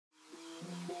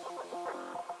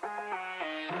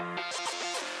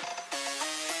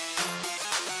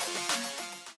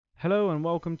Hello and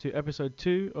welcome to episode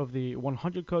 2 of the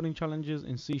 100 coding challenges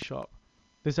in C#.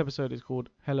 This episode is called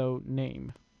Hello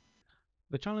Name.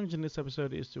 The challenge in this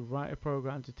episode is to write a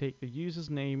program to take the user's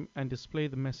name and display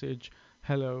the message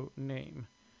Hello Name.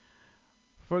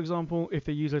 For example, if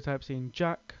the user types in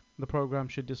Jack, the program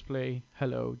should display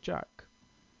Hello Jack.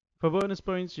 For bonus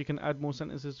points, you can add more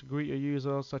sentences to greet your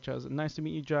user, such as nice to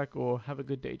meet you Jack or have a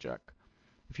good day Jack.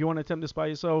 If you want to attempt this by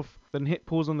yourself, then hit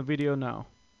pause on the video now.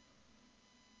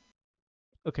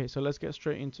 Okay, so let's get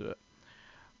straight into it.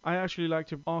 I actually like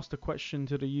to ask the question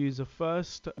to the user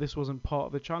first. This wasn't part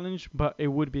of the challenge, but it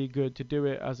would be good to do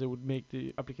it as it would make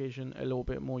the application a little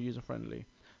bit more user-friendly.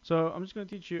 So I'm just going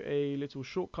to teach you a little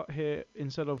shortcut here.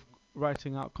 Instead of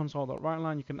writing out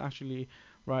console.writeLine, you can actually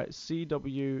write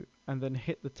CW and then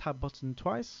hit the tab button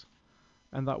twice,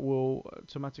 and that will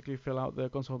automatically fill out the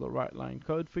console.writeLine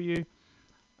code for you.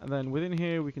 And then within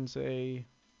here, we can say,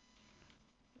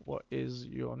 what is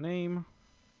your name?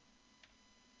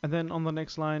 And then on the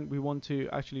next line, we want to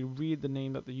actually read the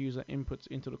name that the user inputs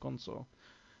into the console.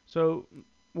 So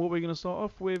what we're going to start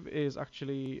off with is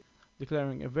actually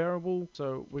declaring a variable.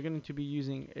 So we're going to be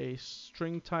using a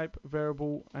string type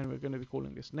variable, and we're going to be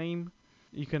calling this name.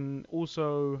 You can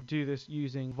also do this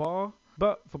using var,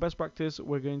 but for best practice,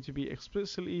 we're going to be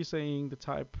explicitly saying the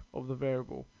type of the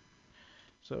variable.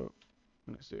 So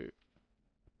let's do.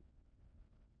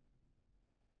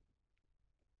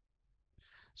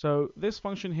 So this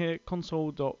function here,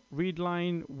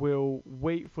 console.readLine, will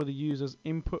wait for the user's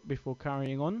input before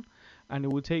carrying on, and it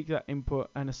will take that input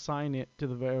and assign it to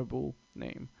the variable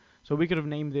name. So we could have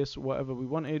named this whatever we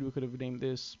wanted. We could have named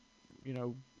this,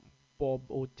 Bob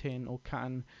or Tin or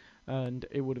Can, and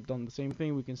it would have done the same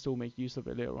thing. We can still make use of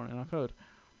it later on in our code.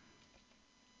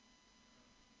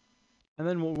 And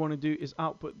then what we want to do is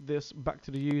output this back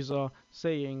to the user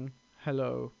saying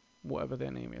hello, whatever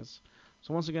their name is.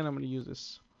 So once again, I'm going to use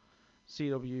this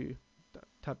CW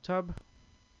tab.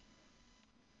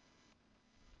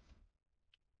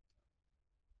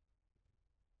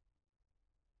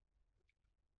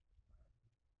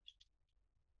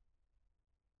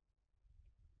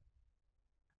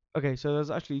 Okay, so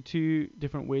there's actually two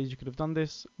different ways you could have done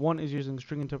this. One is using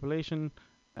string interpolation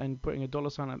and putting a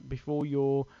 $sign before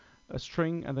your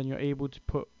string, and then you're able to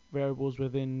put variables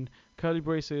within curly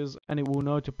braces, and it will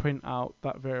know to print out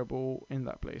that variable in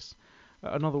that place.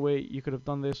 Another way you could have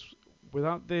done this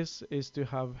without this is to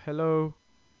have hello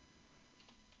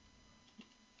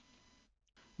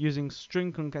using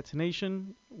string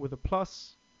concatenation with a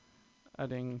plus,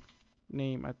 adding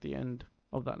name at the end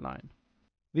of that line.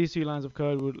 These two lines of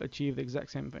code will achieve the exact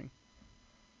same thing.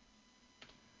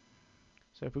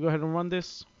 So if we go ahead and run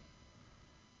this,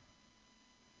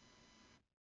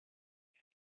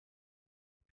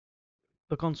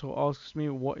 the console asks me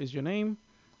what is your name,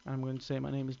 and I'm going to say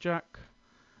my name is Jack,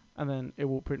 and then it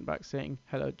will print back saying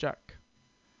hello Jack.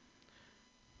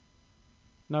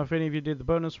 Now if any of you did the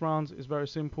bonus rounds, it's very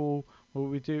simple. What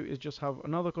we do is just have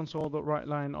another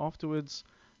console.writeLine afterwards,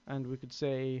 and we could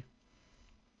say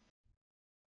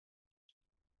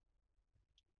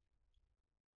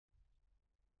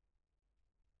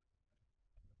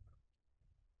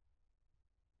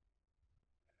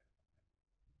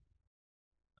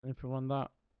and if we run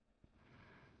that,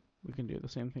 we can do the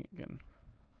same thing again.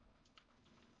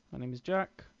 My name is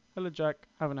Jack. Hello Jack.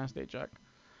 Have a nice day, Jack.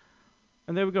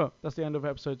 And there we go. That's the end of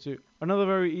episode 2. Another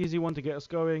very easy one to get us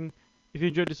going. If you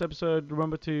enjoyed this episode,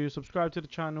 remember to subscribe to the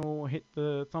channel, hit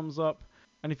the thumbs up,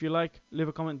 and if you like, leave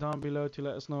a comment down below to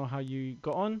let us know how you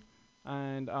got on,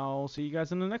 and I'll see you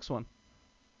guys in the next one.